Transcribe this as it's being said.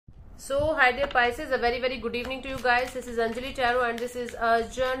So, hi dear Pisces, a very good evening to you guys. This is Anjali Tarot and this is a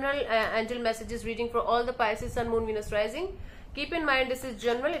general angel messages reading for all the Pisces, Sun, Moon, Venus, Rising. Keep in mind this is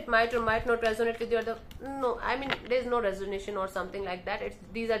general. It might or might not resonate with your no, I mean there is no resonation or something like that.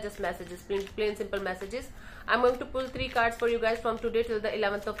 These are just messages, plain simple messages. I'm going to pull 3 cards for you guys from today till the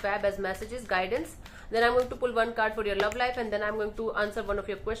 11th of Feb as messages, guidance. Then I'm going to pull 1 card for your love life, and then I'm going to answer one of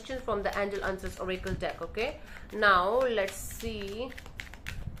your questions from the Angel Answers Oracle deck. Okay, now let's see.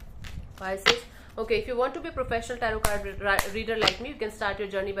 Pisces. Okay, if you want to be a professional tarot card reader like me, you can start your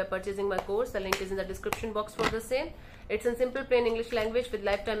journey by purchasing my course. The link is in the description box for the same. It's in simple plain English language with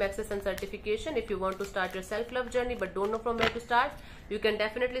lifetime access and certification. If you want to start your self-love journey but don't know from where to start, you can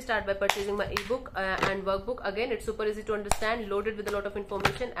definitely start by purchasing my ebook and workbook. Again, it's super easy to understand, loaded with a lot of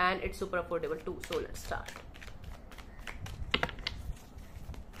information, and it's super affordable too. So let's start.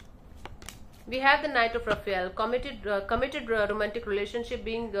 We have the Knight of Raphael, committed romantic relationship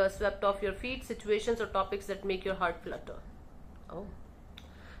being swept off your feet, situations or topics that make your heart flutter. Oh,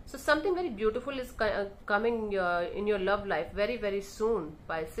 so something very beautiful is coming in your love life very soon,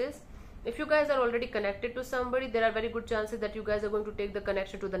 Pisces. If you guys are already connected to somebody, there are very good chances that you guys are going to take the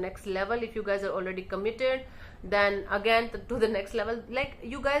connection to the next level. If you guys are already committed, then again to the next level. Like,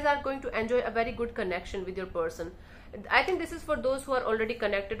 you guys are going to enjoy a very good connection with your person. I think this is for those who are already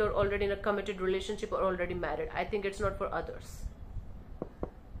connected or already in a committed relationship or already married. I think it's not for others.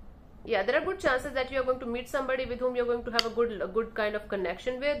 Yeah, there are good chances that you are going to meet somebody with whom you're going to have a good kind of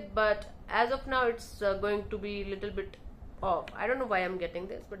connection with, but as of now it's going to be a little bit off. I don't know why I'm getting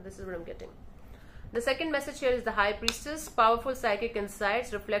this, but this is what I'm getting. The second message here is the High Priestess, powerful psychic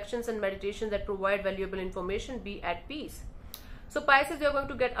insights, reflections and meditations that provide valuable information. Be at peace. So Pisces, you are going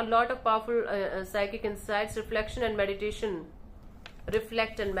to get a lot of powerful psychic insights, reflection and meditation.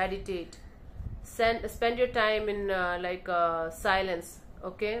 Reflect and meditate. Spend your time in silence.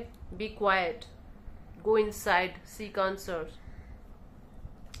 Okay, be quiet. Go inside. Seek answers.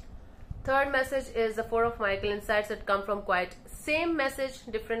 Third message is the Four of Michael, insights that come from quiet. Same message,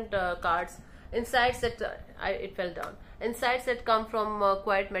 different cards. Insights that it fell down. Insights that come from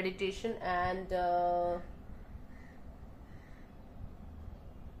quiet meditation and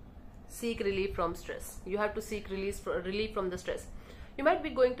seek relief from stress. You have to seek relief from the stress. You might be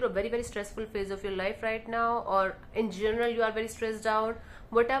going through a very stressful phase of your life right now, or in general you are very stressed out.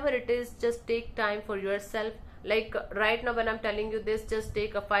 Whatever it is, just take time for yourself. Like right now when I'm telling you this, just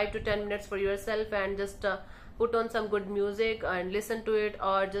take a 5 to 10 minutes for yourself and just put on some good music and listen to it,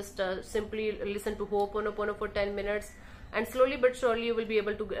 or just simply listen to Ho'oponopono for 10 minutes, and slowly but surely you will be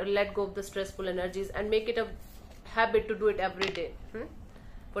able to let go of the stressful energies and make it a habit to do it every day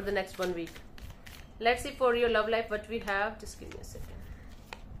for the next 1 week. Let's see for your love life what we have. Just give me a second.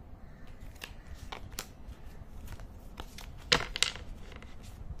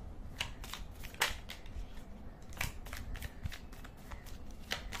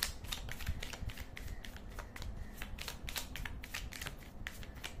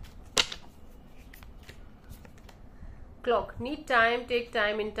 Clock. Need time, take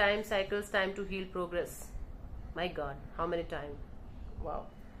time, in time cycles, time to heal, progress. My God, how many time? Wow,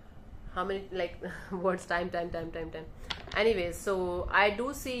 how many words? Time. Anyways, so I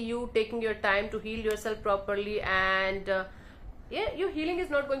do see you taking your time to heal yourself properly, and yeah, your healing is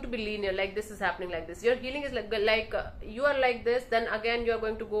not going to be linear, like this is happening like this. Your healing is like you are like this, then again you are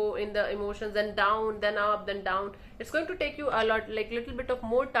going to go in the emotions, then down, then up, then down. It's going to take you a lot, like little bit of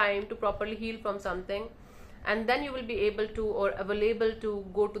more time to properly heal from something, and then you will be able to or available to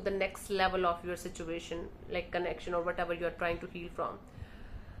go to the next level of your situation, like connection or whatever you are trying to heal from.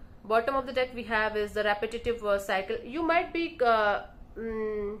 Bottom of the deck we have is the repetitive cycle. You might be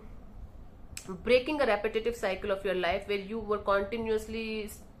breaking a repetitive cycle of your life where you were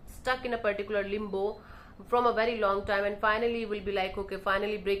continuously stuck in a particular limbo from a very long time, and finally you will be like, okay,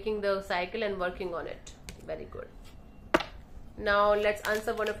 finally breaking the cycle and working on it. Very good. Now let's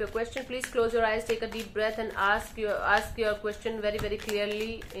answer one of your questions. Please close your eyes, take a deep breath, and ask your question very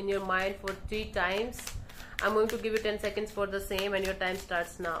clearly in your mind for 3 times. I'm going to give you 10 seconds for the same, and your time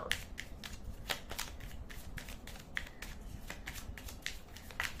starts now.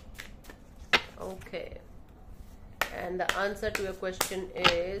 Okay, and the answer to your question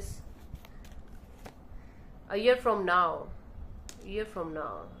is a year from now.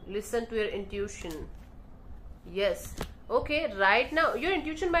 Listen to your intuition. Yes. Okay, right now your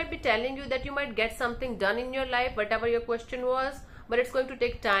intuition might be telling you that you might get something done in your life, whatever your question was, but it's going to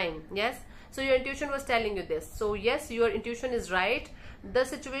take time. Yes, so your intuition was telling you this. So yes, your intuition is right. The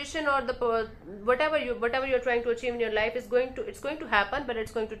situation or the whatever you're trying to achieve in your life is going to happen, but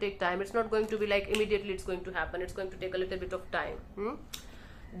it's going to take time. It's not going to be like immediately it's going to happen. It's going to take a little bit of time.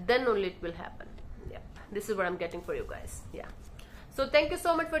 then only it will happen. Yeah, this is what I'm getting for you guys. Yeah. So thank you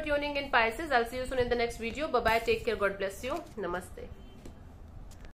so much for tuning in, Pisces. I'll see you soon in the next video. Bye bye. Take care. God bless you. Namaste.